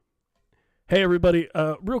Hey everybody,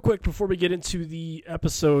 real quick before we get into the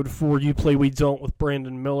episode for You Play We Don't with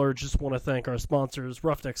Brandon Miller, just want to thank our sponsors,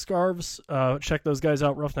 Roughneck Scarves. Check those guys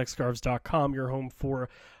out, roughneckscarves.com, your home for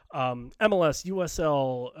MLS,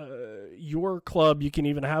 USL, your club. You can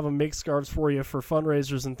even have them make scarves for you for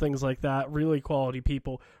fundraisers and things like that. Really quality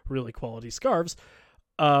people, really quality scarves.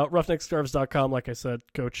 Roughneckscarves.com, like I said,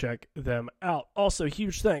 go check them out. Also,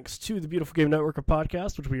 huge thanks to the Beautiful Game Network of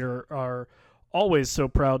podcasts, which we are always so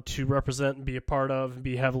proud to represent and be a part of and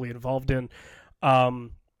be heavily involved in.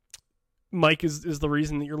 Mike is the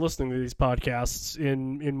reason that you're listening to these podcasts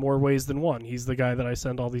in more ways than one. He's the guy that I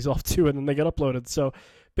send all these off to, and then they get uploaded. So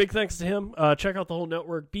big thanks to him. Check out the whole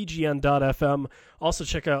network, bgn.fm. Also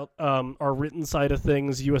check out our written side of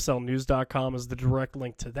things. uslnews.com is the direct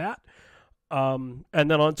link to that. And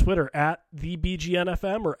then on Twitter, at the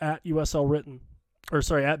BGNFM or at USL Written. Or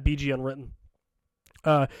sorry, at BGN Written.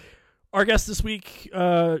 Our guest this week,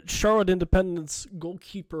 Charlotte Independence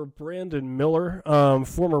goalkeeper Brandon Miller,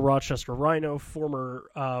 former Rochester Rhino, former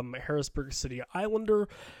Harrisburg City Islander.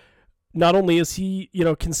 Not only is he,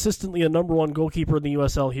 consistently a number one goalkeeper in the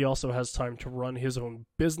USL, he also has time to run his own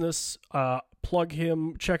business. Plug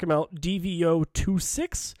him, check him out,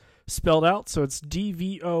 DVO26, spelled out. So it's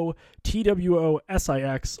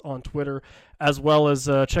DVOTWOSIX on Twitter, as well as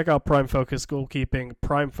check out Prime Focus Goalkeeping,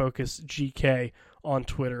 Prime Focus GK on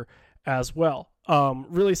Twitter as well.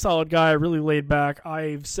 Really solid guy, really laid back.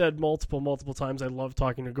 I've said multiple times I love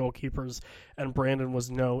talking to goalkeepers, and Brandon was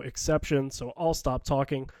no exception, so I'll stop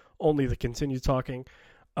talking, only to continue talking.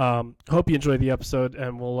 Hope you enjoyed the episode,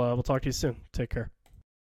 and we'll talk to you soon. Take care.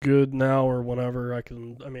 Good now or whenever I'll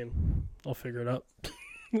figure it out.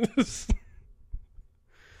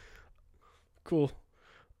 Cool.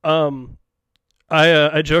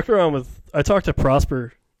 I joke around with, I talked to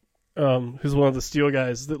Prosper, who's one of the Steel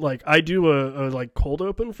guys, that I do a cold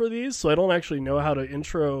open for these, so I don't actually know how to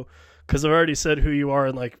intro, because I've already said who you are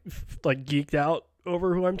and geeked out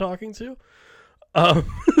over who I'm talking to.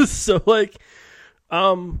 So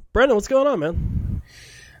Brandon, what's going on, man?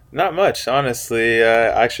 Not much, honestly.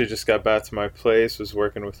 I actually just got back to my place, was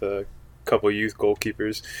working with a couple youth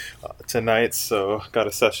goalkeepers tonight, so got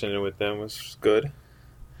a session in with them, which was good.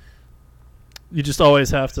 You just always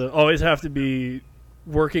have to be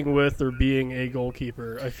working with or being a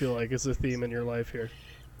goalkeeper, I feel like, is a theme in your life here.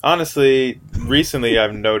 Honestly, recently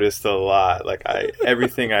I've noticed a lot.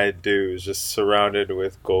 Everything I do is just surrounded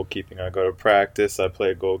with goalkeeping. I go to practice, I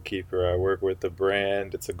play goalkeeper, I work with the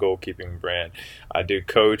brand, it's a goalkeeping brand. I do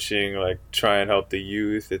coaching, try and help the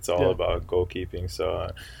youth, it's all about goalkeeping. So,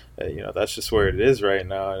 that's just where it is right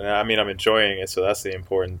now. And I'm enjoying it, so that's the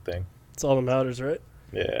important thing. It's all that matters, right?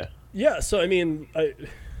 Yeah. Yeah, so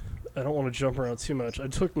I don't want to jump around too much. I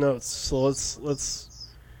took notes, so let's.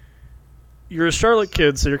 You're a Charlotte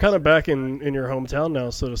kid, so you're kind of back in your hometown now,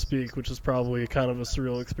 so to speak, which is probably kind of a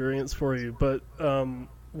surreal experience for you. But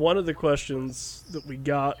one of the questions that we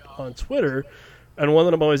got on Twitter, and one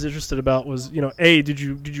that I'm always interested about, was, A, did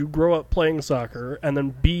you grow up playing soccer, and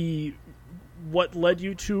then B, what led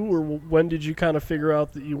you to, or when did you kind of figure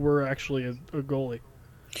out that you were actually a goalie?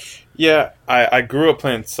 Yeah, I grew up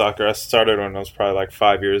playing soccer. I started when I was probably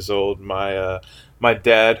 5 years old. My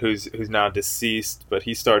dad, who's now deceased, but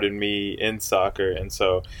he started me in soccer, and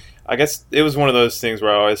so I guess it was one of those things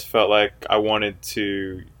where I always felt like I wanted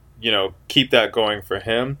to, keep that going for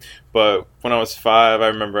him. But when I was 5, I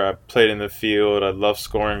remember I played in the field. I loved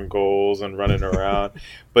scoring goals and running around.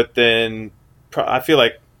 But then I feel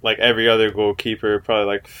like every other goalkeeper,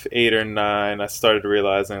 probably 8 or 9, I started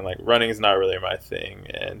realizing running is not really my thing,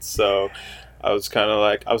 and so I was kind of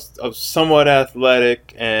I was somewhat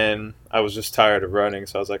athletic, and I was just tired of running,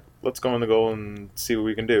 so I was like, let's go in the goal and see what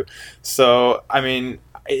we can do. So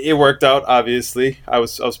it worked out. Obviously, I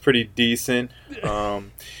was pretty decent,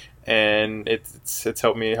 and it's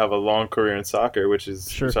helped me have a long career in soccer, which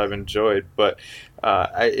I've enjoyed. But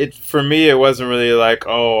for me, it wasn't really I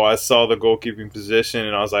saw the goalkeeping position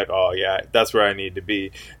and I was like, oh yeah, that's where I need to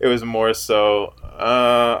be. It was more so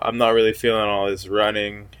I'm not really feeling all this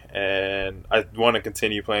running, and I want to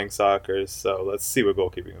continue playing soccer, so let's see what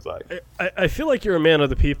goalkeeping is like. I feel like you're a man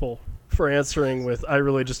of the people for answering with, I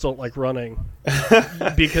really just don't like running.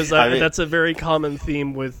 Because that's a very common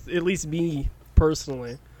theme with at least me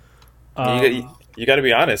personally. You got to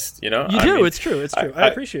be honest, It's true. I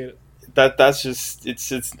appreciate it. That's just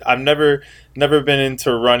it's I've never been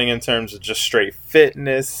into running in terms of just straight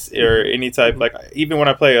fitness or any type, even when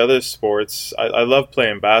I play other sports, I love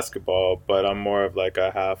playing basketball, but I'm more of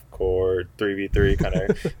a half court 3v3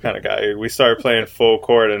 kind of guy. We started playing full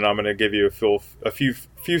court, and I'm gonna give you a few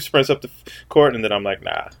sprints up the court, and then I'm like,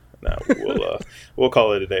 nah, we'll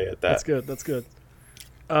call it a day at that. That's good.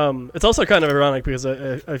 It's also kind of ironic because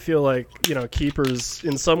I feel like, keepers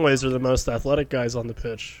in some ways are the most athletic guys on the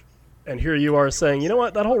pitch. And here you are saying, you know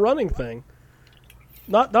what, that whole running thing,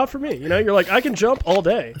 not for me. You're like, I can jump all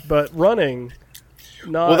day, but running,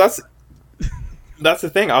 not. Well, that's the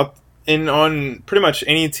thing. On pretty much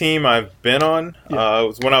any team I've been on,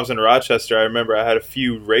 when I was in Rochester, I remember I had a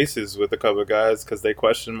few races with a couple of guys because they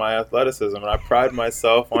questioned my athleticism, and I pride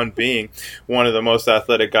myself on being one of the most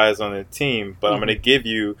athletic guys on the team. But I'm going to give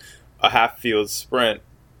you a half-field sprint,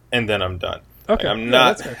 and then I'm done. Okay, I'm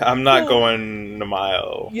not going a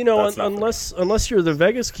mile. Unless you're the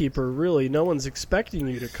Vegas keeper, really, no one's expecting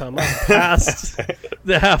you to come up past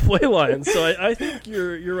the halfway line. So I think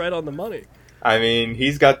you're right on the money. I mean,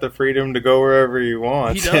 he's got the freedom to go wherever he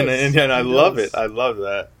wants, and I love it. I love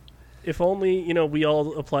that. If only we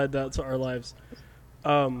all applied that to our lives.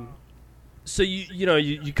 So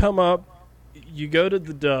you come up, you go to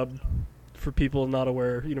the Dub. For people not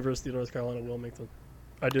aware, University of North Carolina, Wilmington.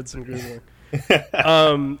 I did some Googling.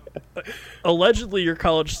 Allegedly, your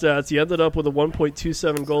college stats, you ended up with a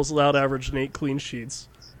 1.27 goals allowed average and 8 clean sheets.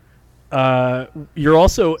 You're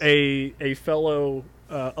also a fellow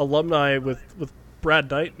alumni with Brad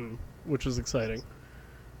Knighton, which is exciting.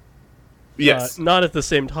 Yes. Not at the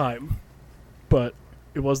same time, but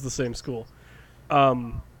it was the same school.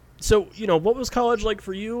 So, what was college like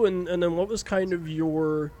for you, and then what was kind of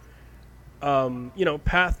your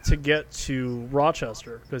path to get to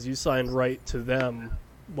Rochester, because you signed right to them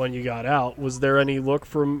when you got out. Was there any look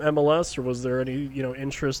from MLS, or was there any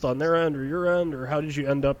interest on their end or your end, or how did you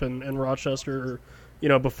end up in Rochester? Or,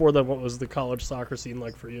 before then, what was the college soccer scene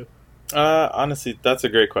like for you? Honestly, that's a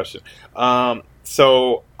great question.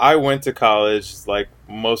 So I went to college like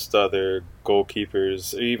most other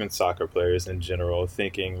goalkeepers, or even soccer players in general,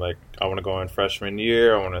 thinking like, I want to go in freshman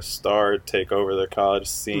year, I want to start, take over the college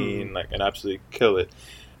scene, and absolutely kill it.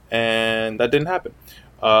 And that didn't happen.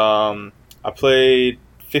 I played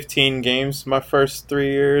 15 games my first 3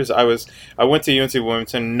 years. I went to UNC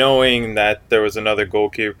Wilmington knowing that there was another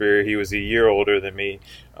goalkeeper. He was a year older than me.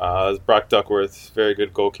 Brock Duckworth, very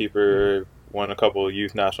good goalkeeper, won a couple of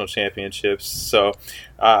youth national championships. So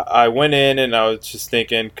I went in and I was just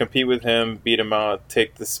thinking, compete with him, beat him out,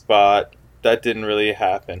 take the spot. That didn't really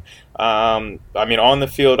happen. On the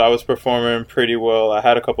field, I was performing pretty well. I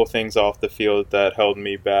had a couple things off the field that held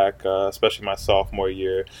me back, especially my sophomore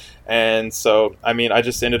year. And so, I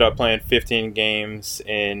just ended up playing 15 games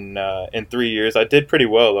in 3 years. I did pretty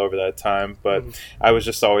well over that time, but I was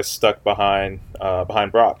just always stuck behind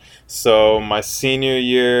Brock. So my senior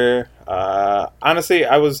year, honestly,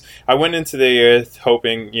 I went into the year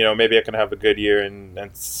hoping, maybe I can have a good year and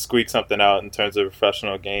squeak something out in terms of a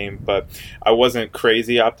professional game, but I wasn't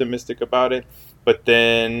crazy optimistic about it. But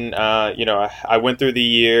then, I went through the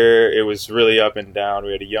year. It was really up and down.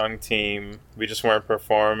 We had a young team. We just weren't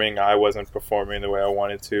performing. I wasn't performing the way I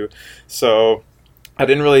wanted to. So I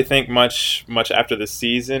didn't really think much after the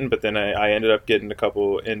season, but then I ended up getting a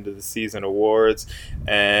couple end of the season awards.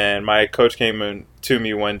 And my coach came to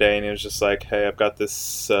me one day and he was just like, hey, I've got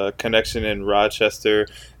this connection in Rochester,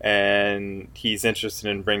 and he's interested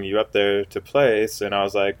in bringing you up there to play. So, and I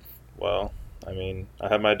was like, well, I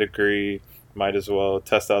have my degree. Might as well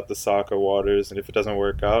test out the soccer waters, and if it doesn't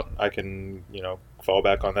work out, I can, fall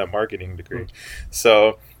back on that marketing degree.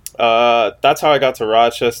 So that's how I got to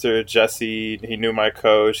Rochester. Jesse, he knew my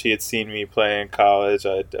coach. He had seen me play in college.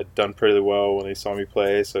 I'd done pretty well when he saw me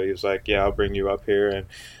play, so he was like, yeah, I'll bring you up here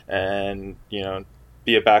and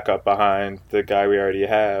be a backup behind the guy we already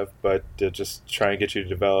have, but to just try and get you to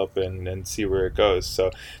develop and see where it goes.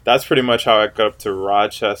 So that's pretty much how I got up to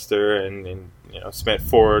Rochester and spent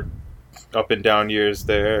 4 up and down years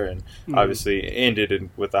there, and obviously ended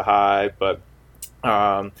with a high. But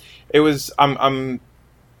it was I'm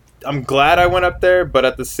glad I went up there, but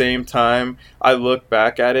at the same time, I look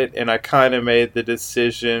back at it and I kind of made the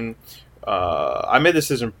decision. I made the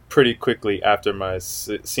decision pretty quickly after my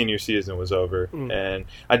senior season was over, and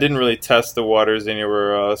I didn't really test the waters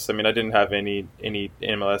anywhere else. I didn't have any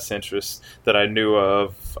MLS interest that I knew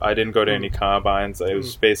of. I didn't go to any combines. It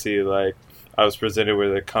was basically like I was presented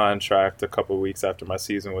with a contract a couple of weeks after my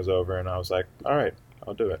season was over, and I was like, all right,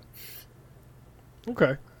 I'll do it.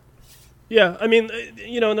 Okay. Yeah,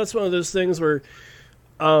 and that's one of those things where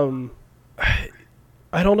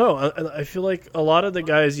I don't know. I feel like a lot of the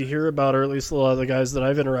guys you hear about, or at least a lot of the guys that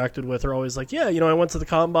I've interacted with, are always like, yeah, I went to the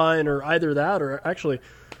combine, or either that, or actually,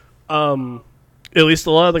 at least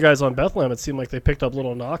a lot of the guys on Bethlehem, it seemed like they picked up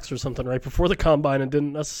little knocks or something right before the combine and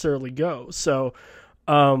didn't necessarily go. So,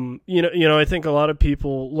 I think a lot of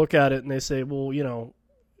people look at it and they say, well,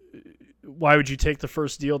 why would you take the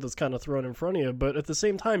first deal that's kind of thrown in front of you? But at the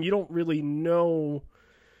same time, you don't really know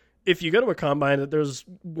if you go to a combine that there's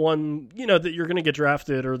one, that you're going to get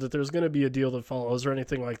drafted or that there's going to be a deal that follows or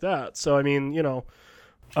anything like that. So, I mean,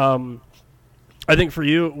 I think for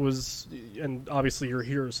you it was, and obviously you're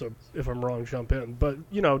here, so if I'm wrong, jump in. But,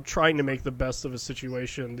 trying to make the best of a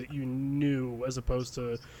situation that you knew as opposed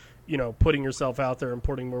to, putting yourself out there and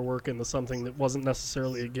putting more work into something that wasn't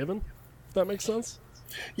necessarily a given. If that makes sense?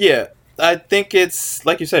 Yeah, I think it's,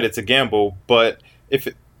 like you said, it's a gamble. But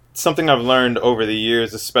something I've learned over the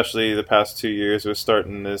years, especially the past 2 years with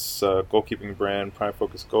starting this goalkeeping brand, Prime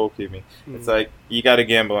Focus Goalkeeping, it's like you got to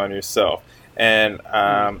gamble on yourself. And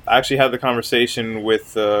I actually had the conversation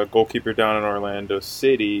with a goalkeeper down in Orlando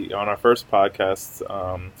City on our first podcast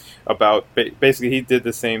about basically he did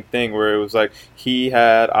the same thing where it was like he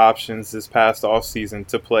had options this past offseason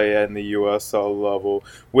to play at the USL level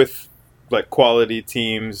with like quality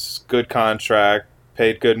teams, good contract,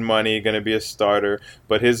 paid good money, going to be a starter.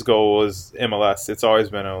 But his goal was MLS. It's always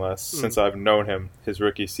been MLS since I've known him his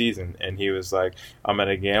rookie season. And he was like, I'm going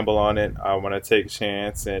to gamble on it. I want to take a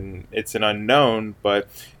chance. And it's an unknown. But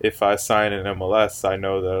if I sign in MLS, I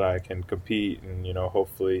know that I can compete and,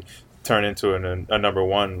 hopefully turn into a number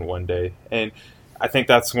one day. And I think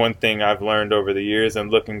that's one thing I've learned over the years. And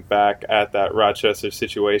looking back at that Rochester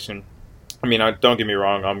situation, I mean, don't get me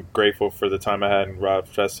wrong. I'm grateful for the time I had in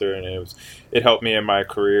Rochester, and it helped me in my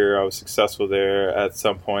career. I was successful there at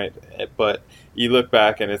some point. But you look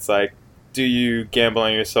back, and it's like, do you gamble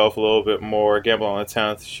on yourself a little bit more, gamble on the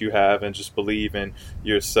talent that you have, and just believe in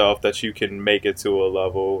yourself that you can make it to a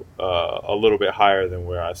level a little bit higher than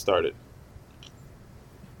where I started?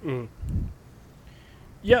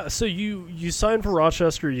 Yeah. So you sign for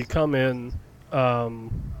Rochester. You come in.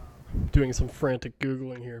 Doing some frantic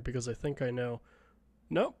Googling here because I think I know.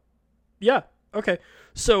 No? Yeah. Okay.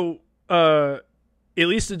 So, at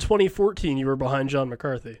least in 2014, you were behind John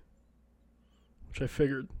McCarthy, which I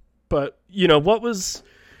figured. But, what was...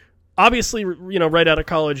 Obviously, right out of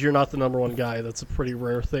college, you're not the number one guy. That's a pretty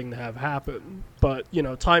rare thing to have happen. But,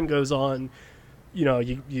 time goes on.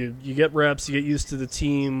 You get reps, you get used to the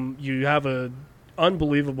team. You have a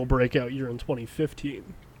unbelievable breakout year in 2015.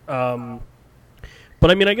 But,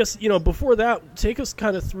 I mean, I guess, before that, take us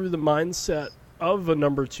kind of through the mindset of a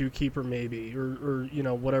number two keeper maybe, or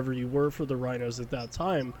whatever you were for the Rhinos at that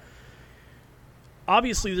time.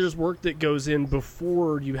 Obviously, there's work that goes in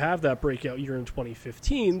before you have that breakout year in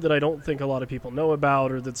 2015 that I don't think a lot of people know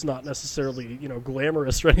about or that's not necessarily,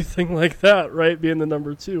 glamorous or anything like that, right, being the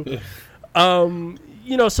number two.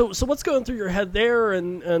 So what's going through your head there?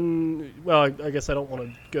 And well, I guess I don't want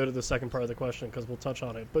to go to the second part of the question because we'll touch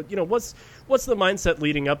on it. But, what's the mindset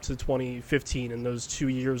leading up to 2015 and those 2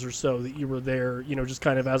 years or so that you were there, just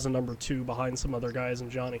kind of as a number two behind some other guys and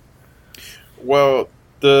Johnny? Well,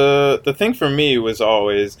 the thing for me was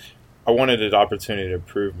always I wanted an opportunity to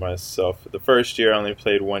prove myself. The first year I only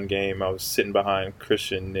played one game. I was sitting behind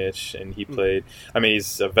Christian Nitsch, and he played. I mean,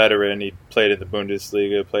 he's a veteran. He played in the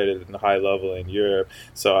Bundesliga, played at the high level in Europe.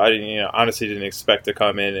 So I honestly didn't expect to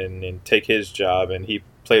come in and take his job. And he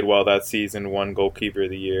played well that season, won goalkeeper of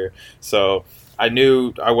the year. So I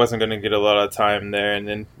knew I wasn't going to get a lot of time there. And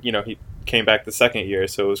then he came back the second year,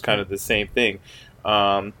 so it was kind of the same thing.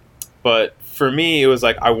 But for me, it was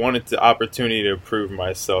like I wanted the opportunity to prove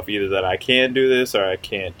myself, either that I can do this or I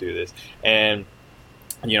can't do this. And,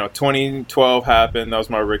 2012 happened. That was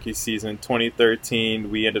my rookie season. 2013,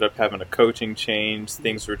 we ended up having a coaching change.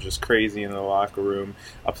 Things were just crazy in the locker room.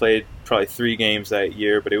 I played probably 3 games that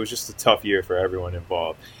year, but it was just a tough year for everyone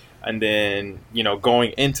involved. And then,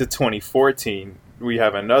 going into 2014, we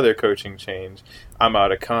have another coaching change. I'm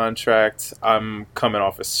out of contract. I'm coming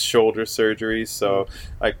off a shoulder surgery. So,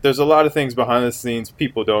 there's a lot of things behind the scenes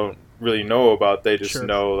people don't really know about. They just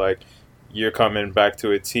know, you're coming back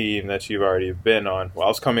to a team that you've already been on. Well, I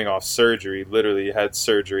was coming off surgery, literally had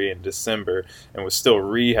surgery in December and was still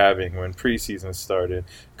rehabbing when preseason started,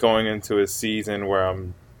 going into a season where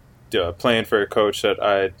I'm playing for a coach that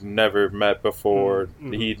I'd never met before.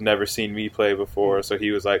 Mm-hmm. He'd never seen me play before. So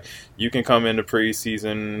he was like, you can come into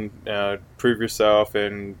preseason, prove yourself,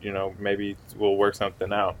 and, maybe we'll work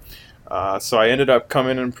something out. So I ended up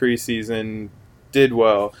coming in preseason, did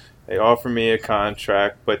well. They offered me a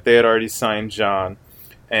contract, but they had already signed John,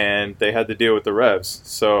 and they had to deal with the Revs.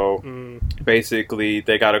 So basically,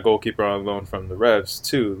 they got a goalkeeper on loan from the Revs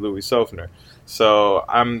too, Louis Sofner. So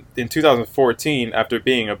I'm in 2014, after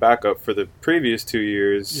being a backup for the previous 2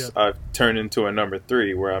 years, I've turned into a number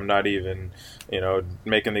 3 where I'm not even,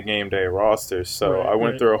 making the game day roster. So I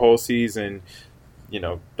went through a whole season.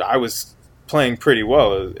 I was playing pretty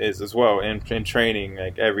well as well in training.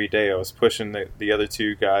 Like every day I was pushing the other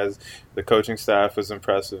two guys. The coaching staff was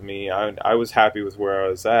impressed with me. I was happy with where I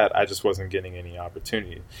was at. I just wasn't getting any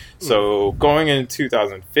opportunity. So going into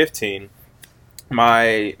 2015,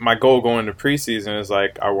 my goal going to preseason is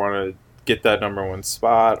like I want to get that number one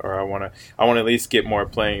spot, or I want to at least get more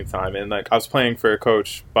playing time. And like I was playing for a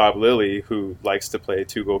coach, Bob Lilly, who likes to play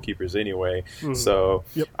two goalkeepers anyway. So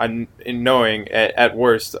I'm in knowing at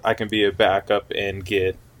worst I can be a backup and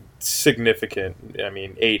get significant. I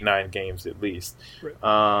mean, 8-9 games at least.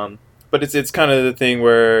 Right. But it's kind of the thing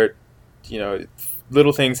where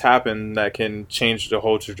little things happen that can change the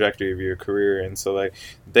whole trajectory of your career. And so like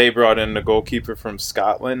they brought in a goalkeeper from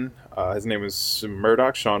Scotland. His name was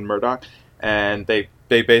Sean Murdoch, and they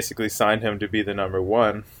basically signed him to be the number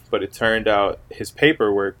one. But it turned out his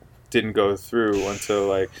paperwork didn't go through until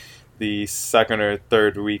like the second or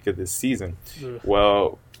third week of the season.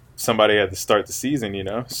 Well, somebody had to start the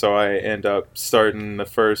season, so I end up starting the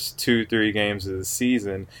first 2-3 games of the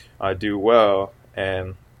season. I do well,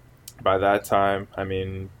 and by that time, I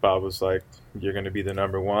mean, Bob was like, you're going to be the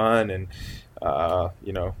number one, and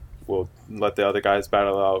we'll let the other guys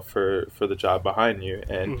battle out for the job behind you.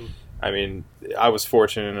 And I mean, I was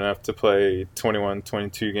fortunate enough to play 21,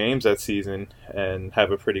 22 games that season and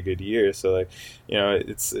have a pretty good year. So like,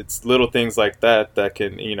 it's little things like that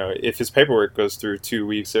can, if his paperwork goes through 2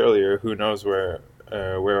 weeks earlier, who knows where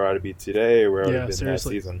I would be today or where I would have been that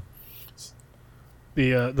season.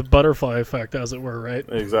 The butterfly effect, as it were, right?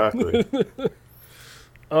 Exactly.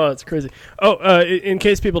 Oh, it's crazy. Oh, in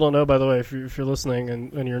case people don't know, by the way, if you're listening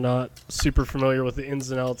and you're not super familiar with the ins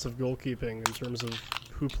and outs of goalkeeping in terms of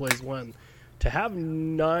who plays when, to have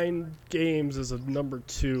 9 games as a number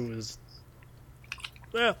 2 is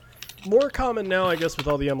more common now, I guess, with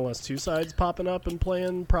all the MLS2 sides popping up and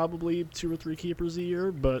playing probably 2 or 3 keepers a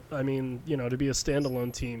year. But, I mean, to be a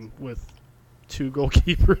standalone team with 2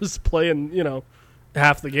 goalkeepers playing,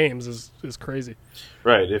 half the games is crazy.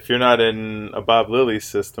 Right. If you're not in a Bob Lilly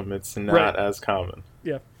system, it's not as common.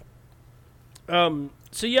 Yeah.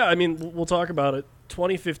 So, yeah, I mean, we'll talk about it.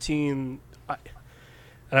 2015,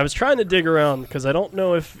 and I was trying to dig around because I don't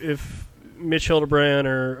know if Mitch Hildebrand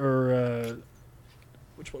or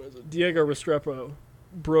which one is it? Diego Restrepo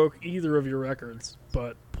broke either of your records,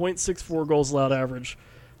 but .64 goals allowed average,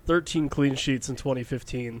 13 clean sheets in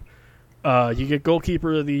 2015. You get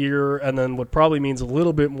goalkeeper of the year, and then what probably means a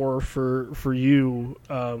little bit more for you,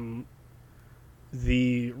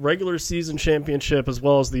 the regular season championship as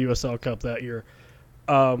well as the USL Cup that year.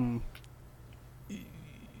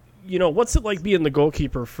 What's it like being the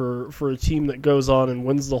goalkeeper for a team that goes on and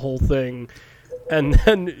wins the whole thing? And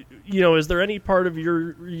then, is there any part of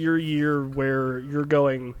your year where you're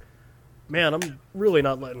going, man, I'm really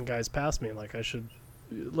not letting guys pass me like I should?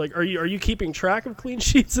 Like, are you keeping track of clean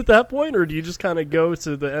sheets at that point, or do you just kind of go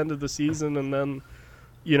to the end of the season and then,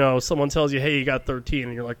 someone tells you, hey, you got 13,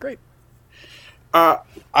 and you're like, great? I'll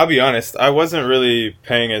be honest, I wasn't really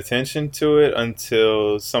paying attention to it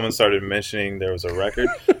until someone started mentioning there was a record.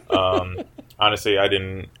 Honestly, I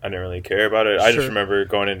didn't really care about it. I just remember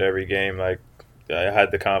going into every game like I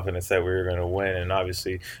had the confidence that we were going to win, and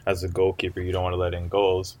obviously, as a goalkeeper, you don't want to let in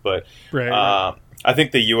goals. But right. I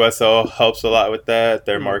think the USL helps a lot with that.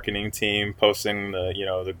 Their marketing team posting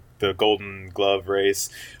the Golden Glove race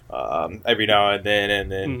every now and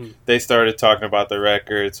then they started talking about the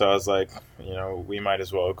record. So I was like, we might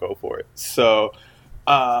as well go for it. So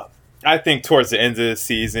I think towards the end of the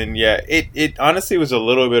season, it honestly was a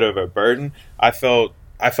little bit of a burden. I felt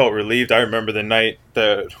relieved. I remember the night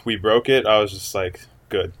that we broke it, I was just like,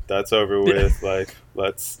 good, that's over with. Like,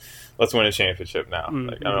 let's win a championship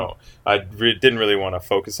now. I didn't really want to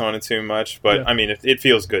focus on it too much, but I mean, it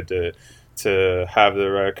feels good to have the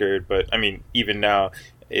record. But I mean, even now,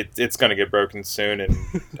 it's going to get broken soon, and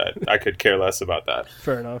I could care less about that.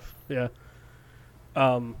 Fair enough. Yeah.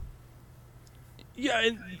 And,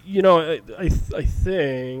 I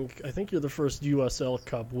think you're the first USL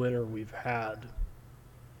Cup winner we've had.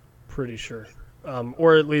 Pretty sure,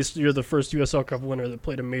 or at least you're the first USL Cup winner that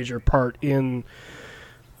played a major part in,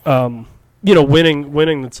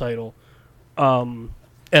 winning the title. And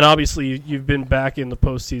obviously you've been back in the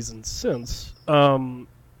postseason since.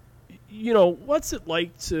 What's it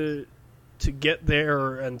like to get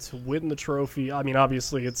there and to win the trophy? I mean,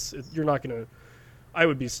 obviously you're not gonna. I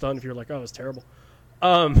would be stunned if you're like, oh, it was terrible.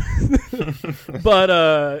 But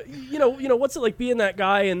what's it like being that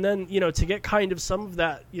guy, and then to get kind of some of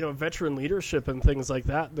that veteran leadership and things like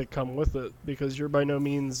that come with it, because you're by no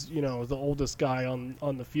means the oldest guy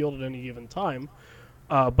on the field at any given time,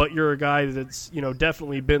 but you're a guy that's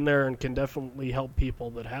definitely been there and can definitely help people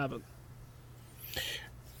that haven't.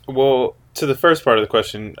 Well, to the first part of the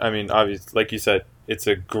question, I mean, obviously, like you said, it's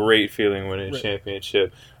a great feeling winning a Right.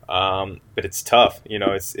 championship, but it's tough. You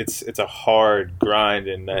know, it's a hard grind,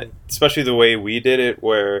 and that Mm. especially the way we did it,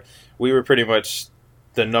 where we were pretty much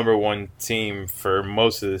the number one team for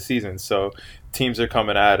most of the season. So teams are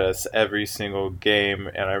coming at us every single game,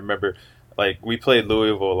 and I remember like we played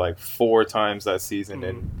Louisville like 4 times that season, Mm.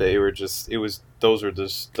 and they were just it was those were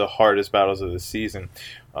just the hardest battles of the season.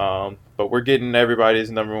 But we're getting everybody's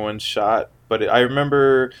number one shot. But I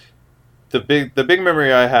remember the big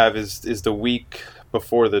memory I have is the week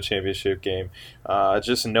before the championship game.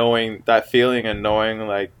 Just knowing that feeling and knowing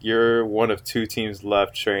like you're one of 2 teams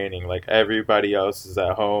left training. Like everybody else is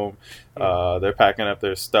at home. They're packing up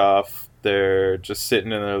their stuff. They're just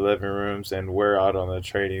sitting in their living rooms, and we're out on the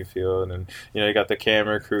training field. And you got the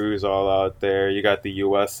camera crews all out there. You got the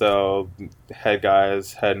USL head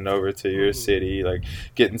guys heading over to your city, like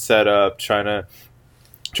getting set up, trying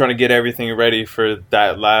to get everything ready for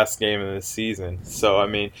that last game of the season. So I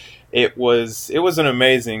mean, it was an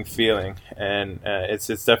amazing feeling, and it's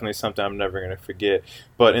definitely something I'm never going to forget.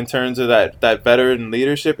 But in terms of that veteran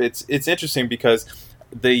leadership, it's interesting because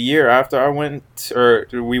the year after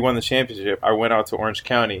we won the championship, I went out to Orange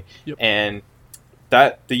County, Yep. and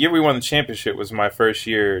the year we won the championship was my first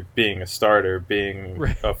year being a starter, being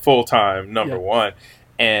Right. a full-time number Yeah. one,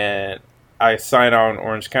 and I signed on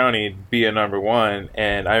Orange County to be a number one.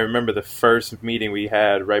 And I remember the first meeting we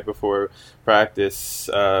had right before practice,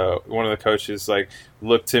 one of the coaches like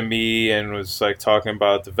looked to me and was like talking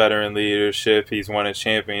about the veteran leadership. He's won a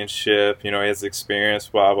championship, he has experience,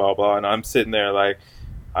 blah blah blah, and I'm sitting there like,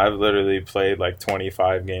 I've literally played like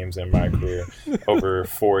 25 games in my career over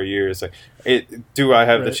 4 years. Like, do I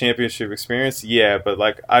have the Right. championship experience? Yeah, but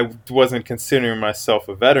like I wasn't considering myself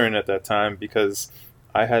a veteran at that time because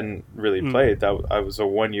I hadn't really played. That I was a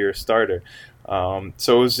 1-year starter.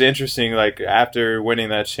 So it was interesting. Like after winning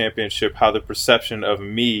that championship, how the perception of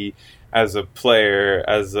me as a player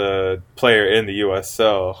in the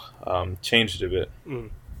USL changed a bit.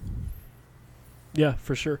 Yeah,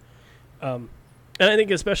 for sure. And I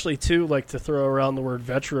think especially, too, like to throw around the word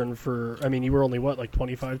veteran I mean, you were only, what, like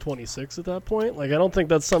 25, 26 at that point? Like, I don't think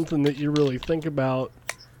that's something that you really think about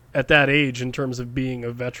at that age in terms of being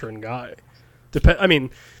a veteran guy.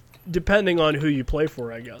 Depending on who you play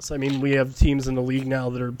for, I guess. I mean, we have teams in the league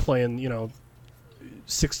now that are playing,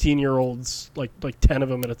 16-year-olds, like 10 of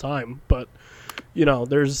them at a time. But,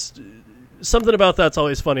 there's something about that's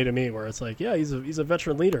always funny to me where it's like, yeah, he's a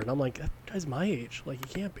veteran leader. And I'm like, that guy's my age. Like,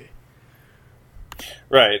 he can't be.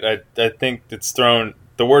 Right. I think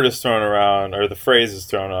the word is thrown around, or the phrase is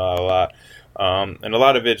thrown out a lot. And a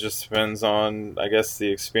lot of it just depends on, I guess, the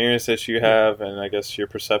experience that you have and I guess your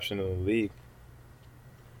perception of the league.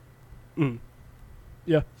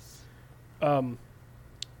 Yeah. And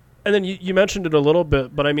then you mentioned it a little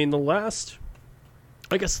bit, but I mean, the last,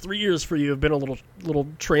 I guess, 3 years for you have been a little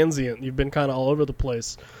transient. You've been kind of all over the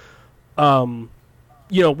place.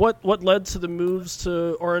 What led to the moves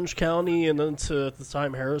to Orange County and then to, at the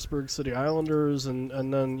time, Harrisburg City Islanders, and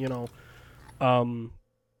then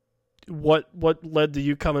what led to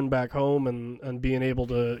you coming back home and being able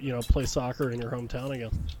to play soccer in your hometown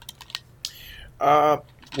again?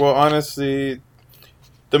 Well, honestly,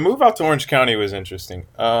 the move out to Orange County was interesting.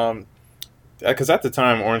 Because at the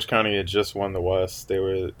time, Orange County had just won the West. They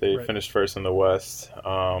Right. finished first in the West.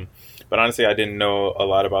 But honestly, I didn't know a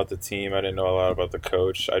lot about the team. I didn't know a lot about the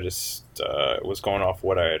coach. I just was going off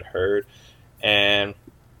what I had heard. And,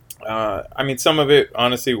 I mean, some of it,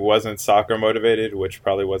 honestly, wasn't soccer motivated, which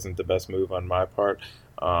probably wasn't the best move on my part.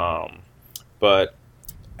 But,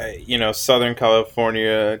 Southern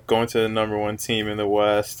California, going to the number one team in the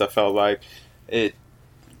West, I felt like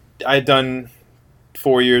I'd done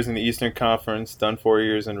 4 years in the Eastern Conference, done 4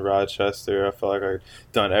 years in Rochester. I felt like I'd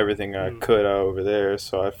done everything I could over there,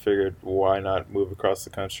 so I figured why not move across the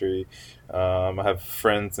country. I have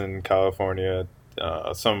friends in California.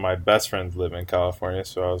 Some of my best friends live in California,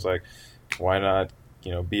 so I was like, why not,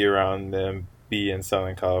 be around them, be in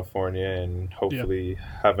Southern California, and hopefully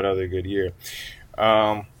have another good year.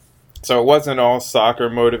 So it wasn't all soccer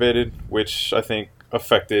motivated, which I think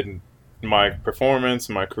affected my performance,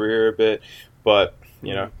 my career a bit, but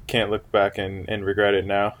can't look back and regret it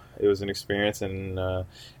now. It was an experience, and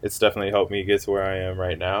it's definitely helped me get to where I am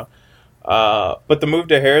right now. But the move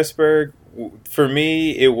to Harrisburg, for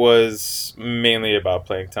me, it was mainly about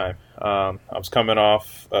playing time. I was coming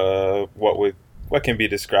off what can be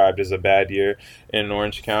described as a bad year in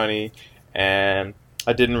Orange County, and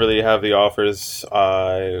I didn't really have the offers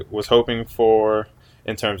I was hoping for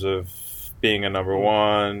in terms of being a number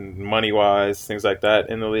one, money wise, things like that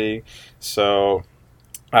in the league. So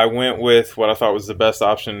I went with what I thought was the best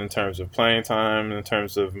option in terms of playing time, in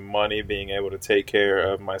terms of money, being able to take care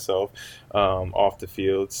of myself off the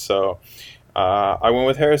field. So I went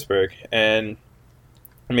with Harrisburg, and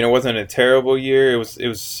I mean, it wasn't a terrible year. It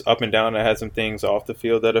was up and down. I had some things off the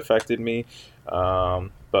field that affected me,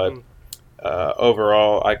 but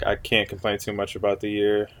overall, I can't complain too much about the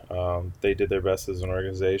year. They did their best as an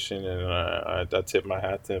organization, and I tip my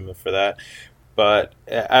hat to them for that. But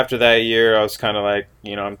after that year, I was kind of like,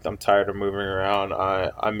 I'm tired of moving around.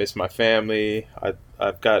 I miss my family.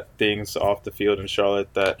 I've got things off the field in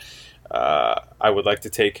Charlotte that I would like to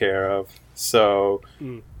take care of. So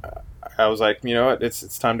I was like, you know what?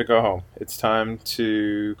 It's time to go home. It's time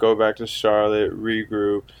to go back to Charlotte,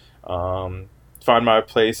 regroup, find my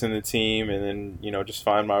place in the team, and then just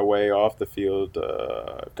find my way off the field.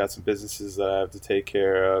 I've got some businesses that I have to take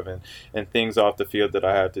care of, and things off the field that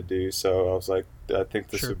I have to do. So I was like, I think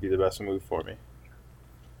this would be the best move for me.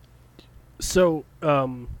 So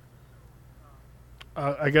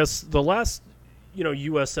I guess the last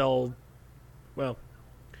USL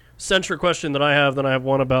centric question that I have, then I have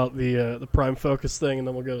one about the Prime Focus thing, and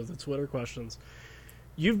then we'll go to the Twitter questions.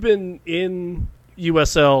 You've been in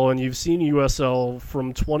USL and you've seen USL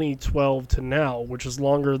from 2012 to now, which is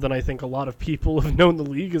longer than I think a lot of people have known the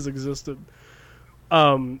league has existed.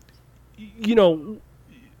 How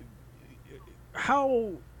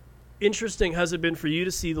interesting has it been for you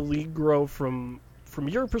to see the league grow from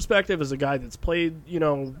your perspective as a guy that's played,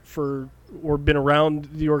 for or been around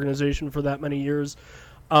the organization for that many years?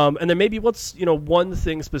 And then maybe what's, one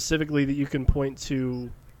thing specifically that you can point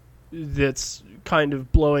to that's kind of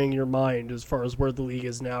blowing your mind as far as where the league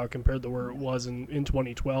is now compared to where it was in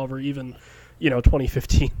 2012 or even,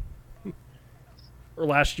 2015 or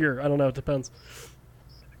last year. I don't know. It depends.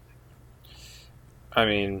 I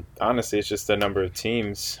mean, honestly, it's just the number of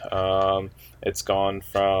teams. It's gone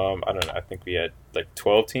from, I don't know, I think we had like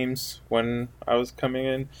 12 teams when I was coming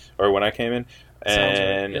in, or when I came in.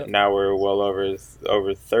 And Yep. Now we're well over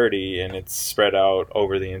 30, and it's spread out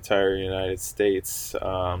over the entire United States.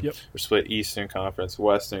 Yep. We're split Eastern Conference,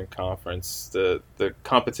 Western Conference. The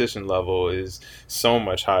competition level is so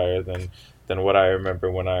much higher than what I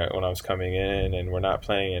remember when I was coming in, and we're not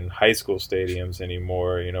playing in high school stadiums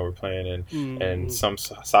anymore. We're playing in some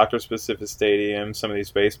soccer specific stadiums. Some of these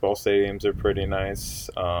baseball stadiums are pretty nice.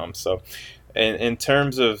 So in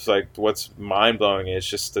terms of like what's mind blowing is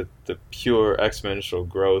just the pure exponential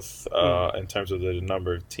growth in terms of the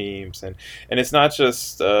number of teams, and it's not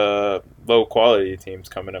just low quality teams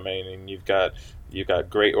coming. I mean, you've got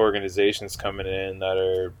great organizations coming in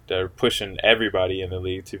that are pushing everybody in the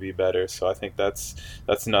league to be better. So I think that's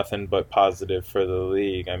nothing but positive for the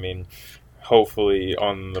league. I mean, hopefully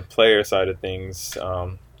on the player side of things,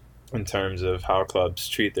 in terms of how clubs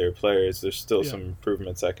treat their players, there's still some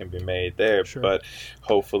improvements that can be made there. Sure. But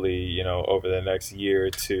hopefully, over the next year or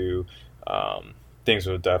two, things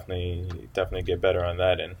will definitely get better on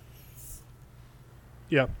that end.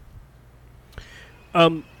 Yeah.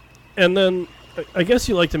 And then I guess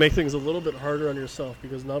you like to make things a little bit harder on yourself,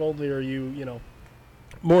 because not only are you,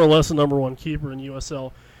 more or less a number one keeper in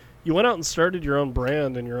USL, you went out and started your own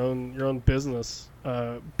brand and your own business,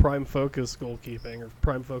 Prime Focus Goalkeeping, or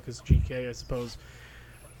Prime Focus GK, I suppose.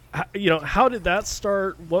 How did that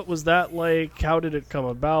start? What was that like? How did it come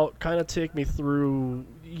about? Kind of take me through,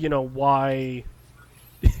 why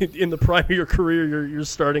in the prime of your career you're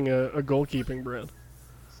starting a goalkeeping brand.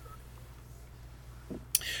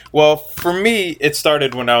 Well, for me, it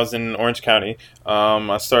started when I was in Orange County.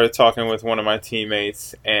 I started talking with one of my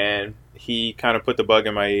teammates, and he kind of put the bug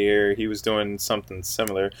in my ear. He was doing something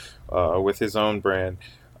similar with his own brand.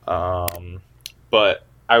 But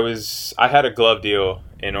I had a glove deal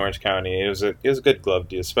in Orange County. It was a good glove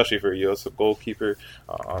deal, especially for a USL goalkeeper,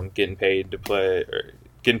 getting paid to play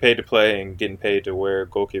and getting paid to wear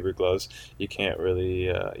goalkeeper gloves. You can't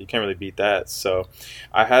really beat that. So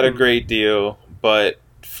I had a great deal, but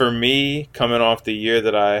for me, coming off the year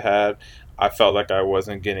that I had, I felt like I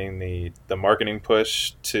wasn't getting the marketing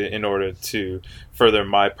push in order to further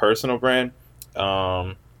my personal brand.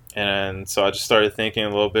 And so I just started thinking a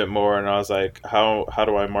little bit more, and I was like, how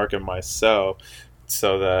do I market myself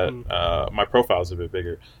so that my profile is a bit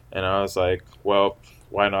bigger? And I was like, well,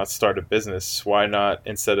 why not start a business? Why not,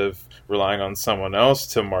 instead of relying on someone else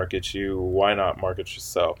to market you, why not market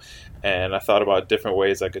yourself? And I thought about different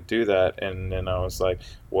ways I could do that. And then I was like,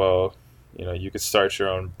 well, you could start your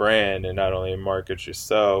own brand and not only market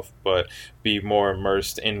yourself, but be more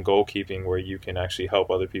immersed in goalkeeping, where you can actually help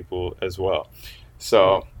other people as well.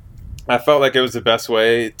 So I felt like it was the best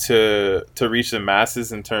way to reach the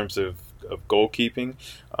masses in terms of goalkeeping.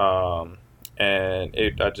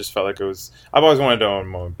 And I just felt like it was. I've always wanted to own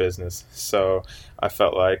my own business, so I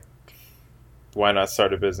felt like, why not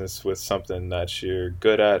start a business with something that you're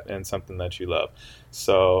good at and something that you love?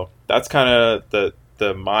 So that's kind of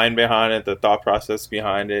the mind behind it, the thought process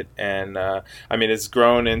behind it, and I mean, it's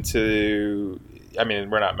grown into. I mean,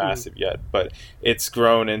 we're not massive yet, but it's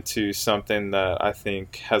grown into something that I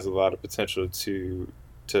think has a lot of potential to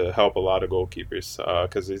help a lot of goalkeepers.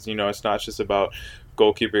 Because it's not just about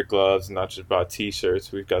goalkeeper gloves, not just about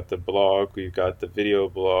T-shirts. We've got the blog, we've got the video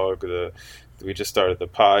blog, we just started the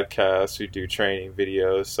podcast, we do training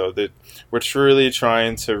videos, so that we're truly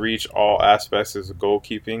trying to reach all aspects of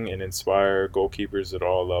goalkeeping and inspire goalkeepers at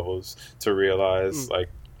all levels to realize like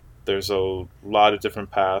there's a lot of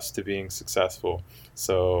different paths to being successful.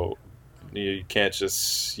 So you can't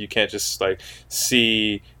just like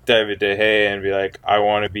see David De Gea and be like, I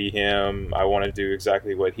want to be him, I want to do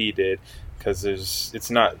exactly what he did, because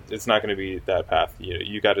it's not going to be that path.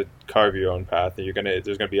 You got to carve your own path, and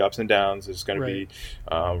there's going to be ups and downs, there's going to be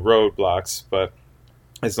roadblocks, but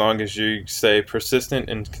as long as you stay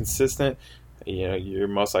persistent and consistent, you're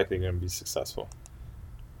most likely going to be successful.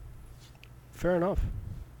 Fair enough.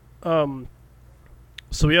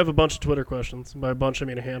 So we have a bunch of Twitter questions. By a bunch, I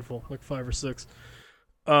mean a handful, like 5 or 6.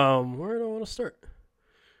 Where do I want to start?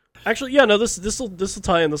 Actually, yeah, no, this will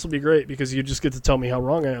tie in. This will be great because you just get to tell me how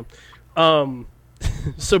wrong I am.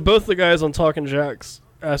 So both the guys on Talking Jacks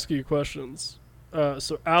ask you questions.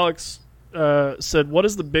 So Alex said, "What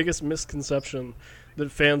is the biggest misconception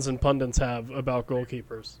that fans and pundits have about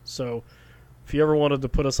goalkeepers?" So if you ever wanted to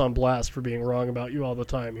put us on blast for being wrong about you all the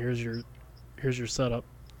time, here's your setup.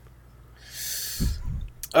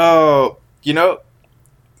 Oh, you're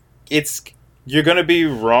going to be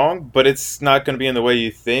wrong, but it's not going to be in the way you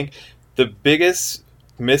think. The biggest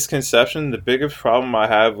misconception, the biggest problem I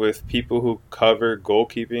have with people who cover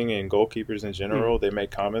goalkeeping and goalkeepers in general, they make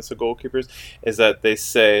comments of goalkeepers, is that they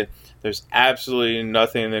say there's absolutely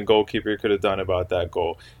nothing the goalkeeper could have done about that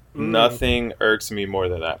goal. Nothing irks me more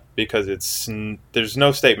than that, because there's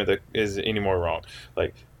no statement that is any more wrong.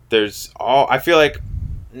 Like, I feel like,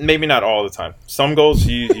 maybe not all the time. Some goals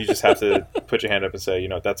you just have to put your hand up and say,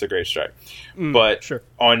 that's a great strike. But sure.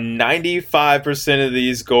 On 95% of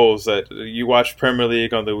these goals that you watch Premier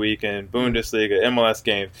League on the weekend, Bundesliga, MLS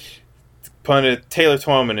games, pundit Taylor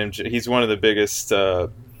Twellman, he's one of the biggest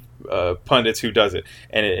pundits who does it,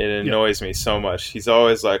 and it annoys me so much. He's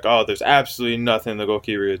always like, oh, there's absolutely nothing the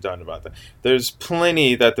goalkeeper has done about that. There's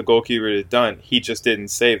plenty that the goalkeeper has done. He just didn't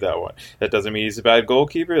save that one. That doesn't mean he's a bad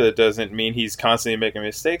goalkeeper. That doesn't mean he's constantly making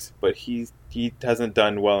mistakes, but he hasn't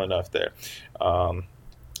done well enough there.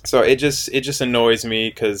 So it just annoys me,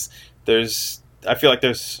 because I feel like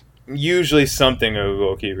there's usually something a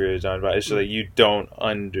goalkeeper has done about it. It's just that you don't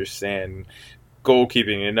understand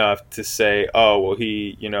goalkeeping enough to say, oh, well,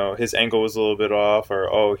 he, his angle was a little bit off,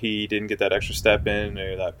 or oh, he didn't get that extra step in,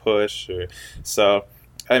 or that push, or so.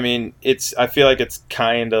 I mean, I feel like it's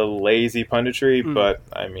kind of lazy punditry, but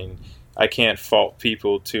I mean, I can't fault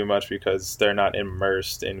people too much because they're not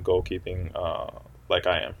immersed in goalkeeping like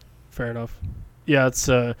I am. Fair enough. Yeah, it's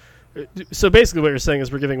so basically what you're saying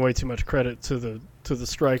is we're giving way too much credit to the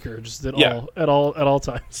striker, just at all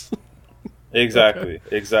times. Exactly.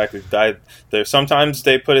 There sometimes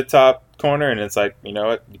they put it top corner, and it's like, you know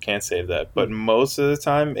what, you can't save that. But most of the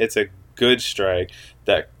time, it's a good strike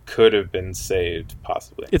that could have been saved,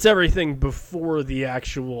 possibly. It's everything before the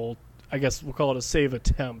actual, I guess we'll call it a save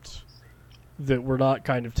attempt, that we're not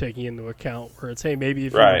kind of taking into account. Where it's, hey, maybe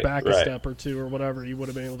if you were back a step or two or whatever, you would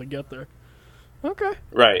have been able to get there. Okay.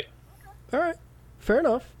 Right. All right. Fair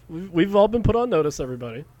enough. We've all been put on notice,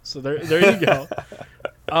 everybody. So there you go.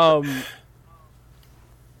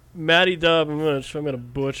 Matty Dub, I'm gonna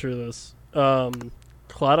butcher this. Clada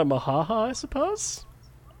Mahaha, I suppose.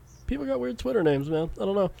 People got weird Twitter names, man. I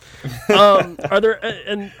don't know. Are there?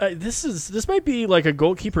 This might be like a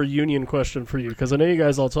goalkeeper union question for you, because I know you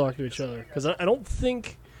guys all talk to each other. Because I don't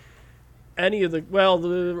think any of the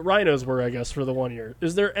Rhinos were, I guess, for the 1 year.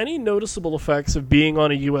 Is there any noticeable effects of being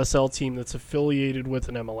on a USL team that's affiliated with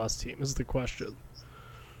an MLS team? Is the question.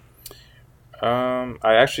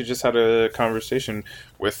 I actually just had a conversation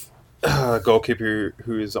with a goalkeeper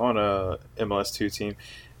who is on a MLS2 team,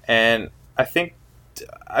 and I've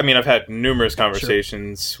had numerous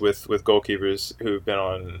conversations with goalkeepers who've been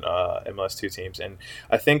on MLS2 teams, and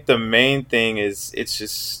I think the main thing is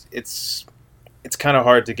it's kind of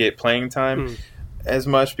hard to get playing time. as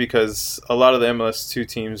much because a lot of the MLS2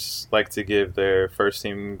 teams like to give their first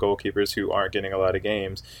team goalkeepers who aren't getting a lot of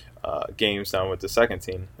games down with the second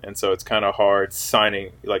team, and so it's kind of hard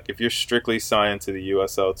signing. Like if you're strictly signed to the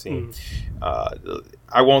USL team,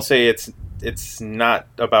 I won't say it's not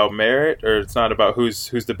about merit or it's not about who's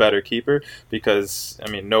the better keeper, because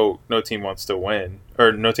I mean no team wants to win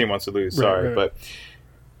or no team wants to lose. Sorry, right.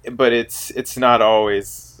 But it's not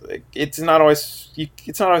always fair.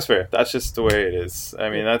 That's just the way it is.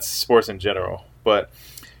 I mean that's sports in general, but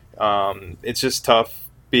it's just tough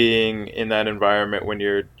being in that environment when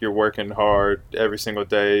you're working hard every single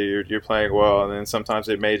day, you're playing well, and then sometimes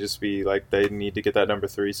it may just be like they need to get that number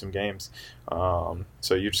 3 some games.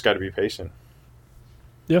 So you just got to be patient.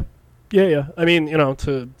 Yeah. I mean,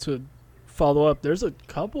 to follow up, there's a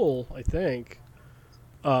couple, I think,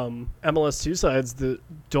 MLS2 sides that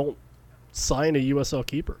don't sign a USL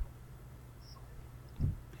keeper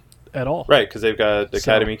at all. Right, because they've got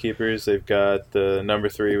academy keepers, they've got the number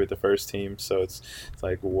 3 with the first team, so it's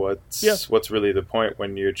like what's really the point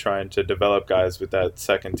when you're trying to develop guys with that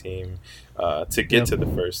second team to get to the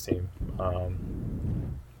first team.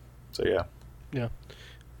 So yeah.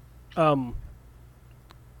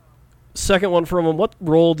 Second one from him, what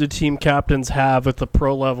role do team captains have at the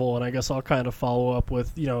pro level? And I guess I'll kind of follow up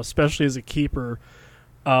with, especially as a keeper,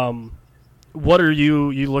 what are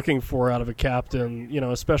you looking for out of a captain,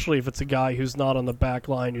 especially if it's a guy who's not on the back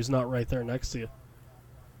line, who's not right there next to you?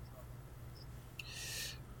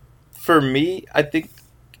 For me, I think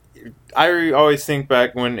I always think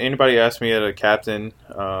back when anybody asks me at a captain,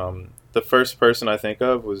 the first person I think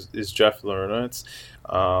of is Jeff Larentowicz.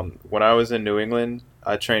 When I was in New England,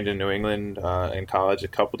 I trained in New England in college a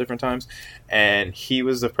couple different times, and he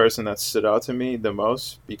was the person that stood out to me the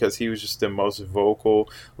most because he was just the most vocal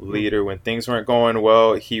leader. When things weren't going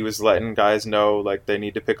well, he was letting guys know like they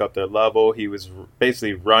need to pick up their level. He was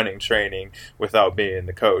basically running training without being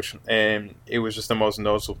the coach, and it was just the most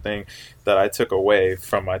noticeable thing that I took away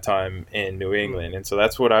from my time in New England. And so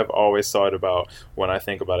that's what I've always thought about when I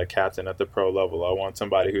think about a captain at the pro level. I want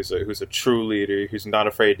somebody who's a true leader, who's not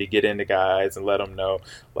afraid to get into guys and let them know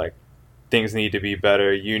like things need to be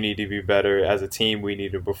better, you need to be better, as a team we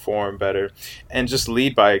need to perform better, and just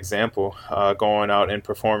lead by example, going out and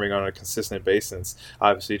performing on a consistent basis.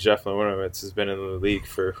 Obviously Jeff Larentowicz has been in the league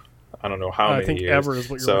for I don't know how many years. I think ever is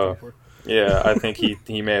what you're looking for. Yeah, I think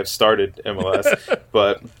he may have started MLS,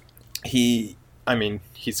 but he's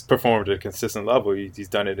performed at a consistent level. He's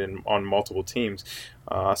done it on multiple teams.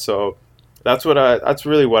 So that's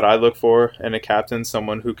really what I look for in a captain,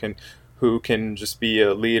 someone who can just be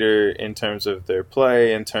a leader in terms of their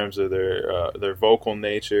play, in terms of their vocal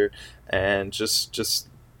nature, and just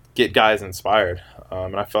get guys inspired.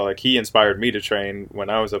 And I felt like he inspired me to train when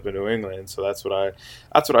I was up in New England. So that's what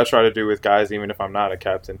I try to do with guys, even if I'm not a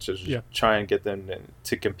captain, to just try and get them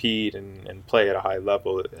to compete and play at a high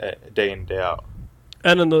level day in, day out.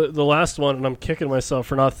 And then the last one, and I'm kicking myself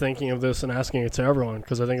for not thinking of this and asking it to everyone,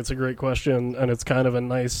 because I think it's a great question, and it's kind of a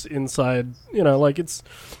nice inside, it's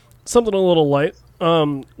something a little light.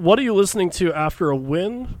 What are you listening to after a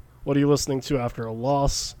win? What are you listening to after a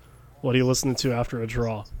loss? What are you listening to after a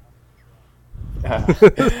draw?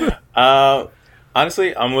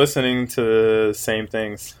 Honestly, I'm listening to the same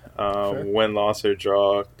things, sure. Win, loss, or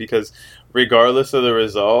draw, because regardless of the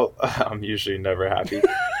result, I'm usually never happy.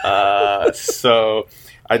 So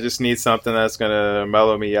I just need something that's going to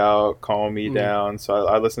mellow me out, calm me down. So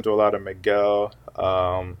I listen to a lot of Miguel,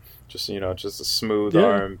 just a smooth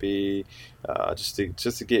R&B, just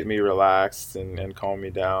to get me relaxed and calm me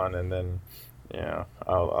down. And then,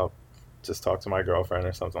 I'll just talk to my girlfriend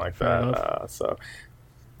or something like that. So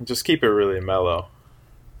just keep it really mellow.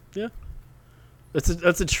 Yeah.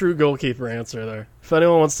 That's a true goalkeeper answer there. If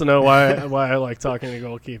anyone wants to know why I like talking to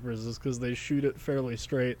goalkeepers, is because they shoot it fairly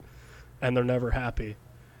straight and they're never happy.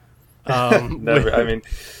 Never. I mean,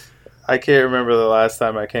 I can't remember the last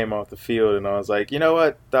time I came off the field and I was like, you know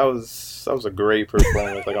what, that was a great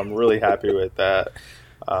performance. Like, I'm really happy with that.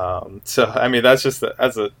 So I mean,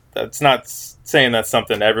 that's not saying that's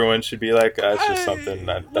something everyone should be like. That's just something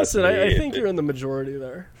that's listen. I think you're in the majority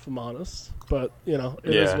there, if I'm honest. But it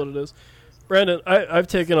is what it is. Brandon, I've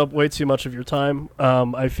taken up way too much of your time.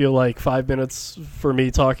 I feel like 5 minutes for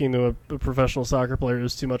me talking to a professional soccer player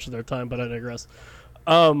is too much of their time, but I digress.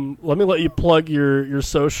 Let me let you plug your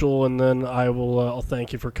social, and then I'll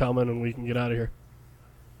thank you for coming, and we can get out of here.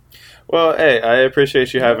 Well, hey, I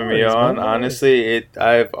appreciate you having me on. Honestly,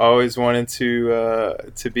 I've always wanted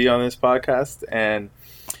to be on this podcast, and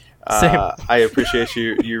I appreciate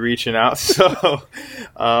you reaching out. So,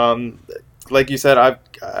 like you said,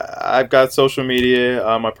 I've got social media.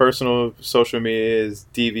 My personal social media is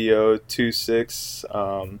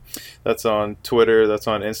DVO26. That's on Twitter. That's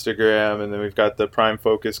on Instagram. And then we've got the Prime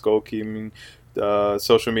Focus Goalkeeping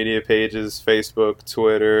social media pages: Facebook,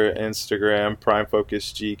 Twitter, Instagram, Prime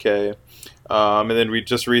Focus GK. And then we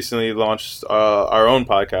just recently launched our own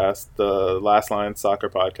podcast, the Last Line Soccer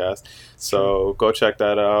Podcast. So go check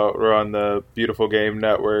that out. We're on the Beautiful Game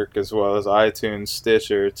Network, as well as iTunes,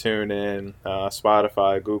 Stitcher, TuneIn,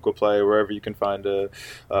 Spotify, Google Play, wherever you can find a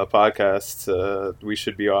podcast. We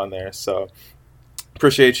should be on there. So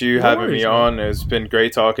appreciate you having me on. It's been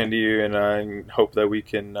great talking to you, and I hope that we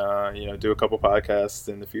can do a couple podcasts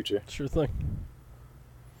in the future. Sure thing.